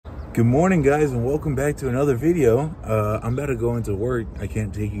Good morning, guys, and welcome back to another video. I'm about to go into work. I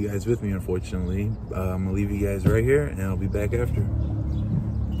can't take you guys with me, unfortunately. I'm gonna leave you guys right here, and I'll be back after.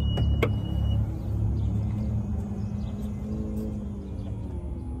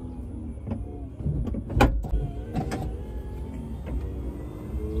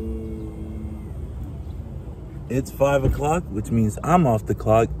 It's 5 o'clock, which means I'm off the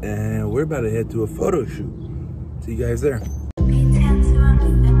clock, and we're about to head to a photo shoot. See you guys there.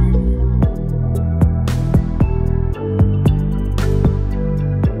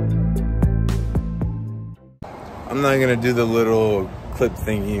 I'm not gonna do the little clip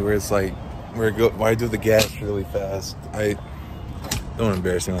thingy where it's like where I do the gas really fast. Don't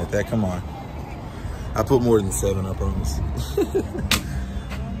embarrass me like that. Come on. I put more than 7, I promise.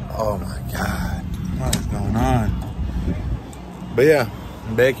 Oh my God, what is going on? But yeah,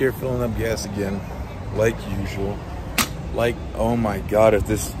 I'm back here filling up gas again, like usual. Like, oh my God, if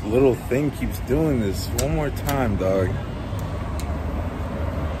this little thing keeps doing this one more time, dog.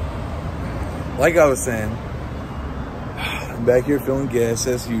 Like I was saying, I'm back here filling gas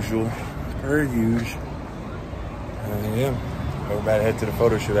as usual, per usual. Yeah, we're about to head to the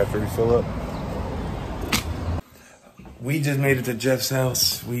photo shoot after we fill up. We just made it to Jeff's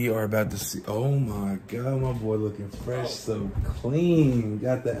house. We are about to see, oh my God, my boy looking fresh, so clean.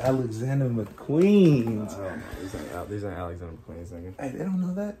 Got the Alexander McQueen's. These aren't Alexander McQueen's, nigga. Hey, they don't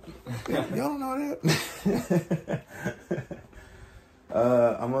know that? Y'all don't know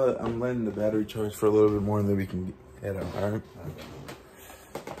that? I'm letting the battery charge for a little bit more and then we can head out, all right?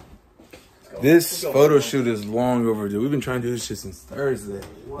 This photo shoot is long overdue. We've been trying to do this shit since Thursday.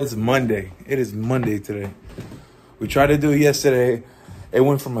 It's Monday. It is Monday today. We tried to do it yesterday. It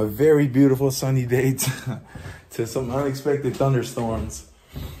went from a very beautiful sunny day to some unexpected thunderstorms.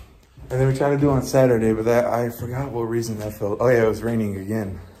 And then we tried to do it on Saturday, but I forgot what reason that felt. Oh yeah, it was raining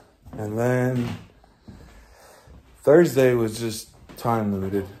again. And then Thursday was just time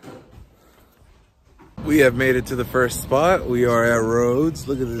limited. We have made it to the first spot. We are at Rhodes.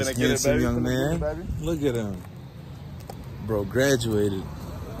 Look at this handsome young man. Look at him. Bro, graduated.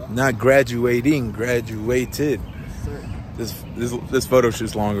 Not graduating, graduated. This photo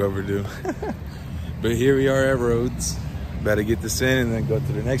shoot's long overdue. But here we are at Rhodes. About to get this in and then go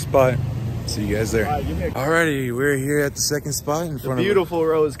to the next spot. See you guys there. Alrighty, we're here at the second spot in front of beautiful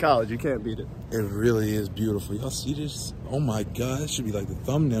Rhodes College. You can't beat it. It really is beautiful. Y'all see this? Oh my God, that should be like the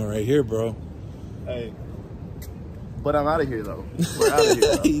thumbnail right here, bro. Hey. But I'm out of here though. We're out of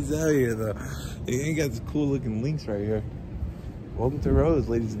here though. He's out of here though. He ain't got this cool looking links right here. Welcome to Rhodes,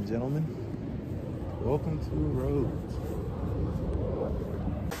 ladies and gentlemen. Welcome to Rhodes.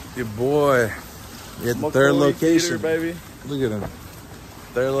 Your boy. We're at the third location. Theater, baby. Look at him.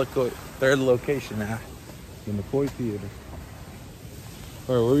 Third location now. The McCoy Theater.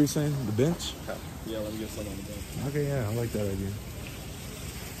 All right, what were you saying? The bench? Yeah, let me get some on the bench. Okay, yeah, I like that idea.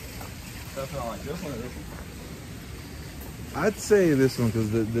 That's not like this one or this one? I'd say this one because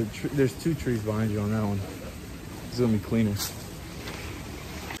there's 2 trees behind you on that one. It's gonna be cleaner.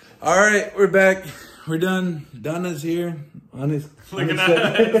 All right, we're back. We're done. Donna's here.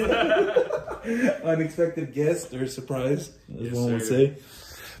 Unexpected guest or surprise, as one would say.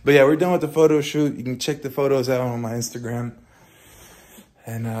 But yeah, we're done with the photo shoot. You can check the photos out on my Instagram.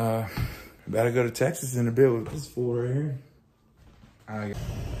 And about to go to Texas in a bit with this fool right here.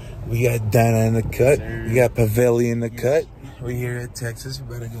 We got Donna in the cut. We got Pavelli in the cut. We're here at Texas. We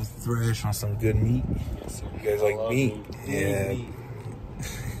better go thrash on some good meat. You guys like meat? Yeah.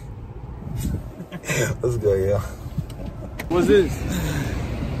 Let's go, yeah. What's this?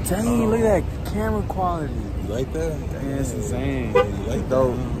 Dang, look at that camera quality. You like that? Dang, that's insane. Yeah, you like that?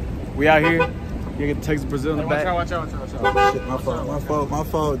 We out here. You get Texas, Brazil in the back. Watch out. Shit, my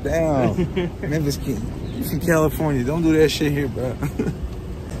fault. Down. Memphis, you from California. Don't do that shit here, bro.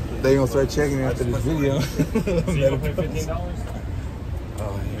 They gonna start checking after this video. So you gonna pay $15?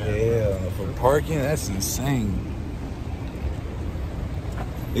 Oh, yeah. For parking? That's insane.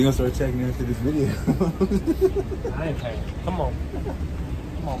 They gonna start checking after this video. I ain't paying. Come on,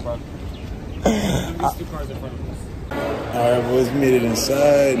 bro. These 2 cars in front of us. All right, boys, made it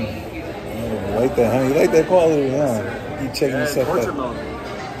inside. Oh, you like that, huh? You like that quality, huh? You checking yourself out.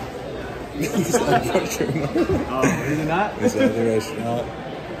 It's like portrait mode. Oh, is it not? Inside the restaurant.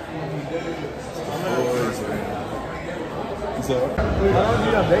 So, how long did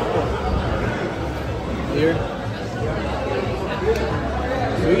you have baked for? Here.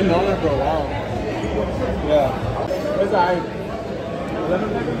 We've known that for a while. Yeah. What's that? Lemon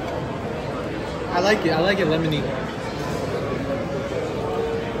pepper? I like it. I like it lemony.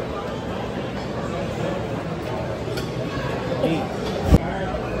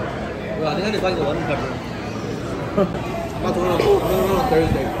 I think I just like the lemon pepper. I'm about to run on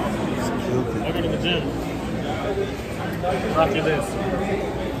Thursday. I go to the gym. After this.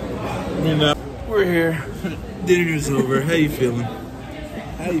 You know, we're here. Dinner's over. How you feeling?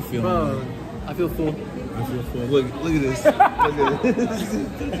 How you feeling? Bro, I feel full. I feel full. Look at this. Look at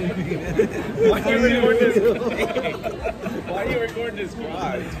this. Why are you recording this? Why are you recording this? I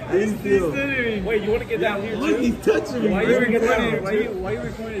didn't feel. Wait, you want to get down here Look, too? he's touching me. Why are you recording? Why are you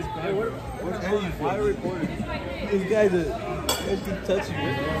recording this? How you recording? This guy's keep touching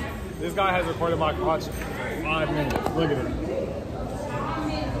me. This guy has recorded my crotch 5 minutes. Look at him.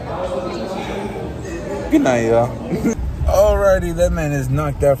 Good night, y'all. Alrighty, that man is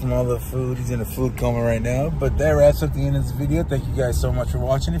knocked out from all the food. He's in a food coma right now. But that wraps up the end of this video. Thank you guys so much for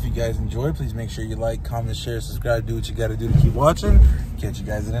watching. If you guys enjoyed, please make sure you like, comment, share, subscribe, do what you gotta do to keep watching. Catch you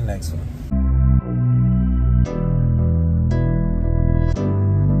guys in the next one.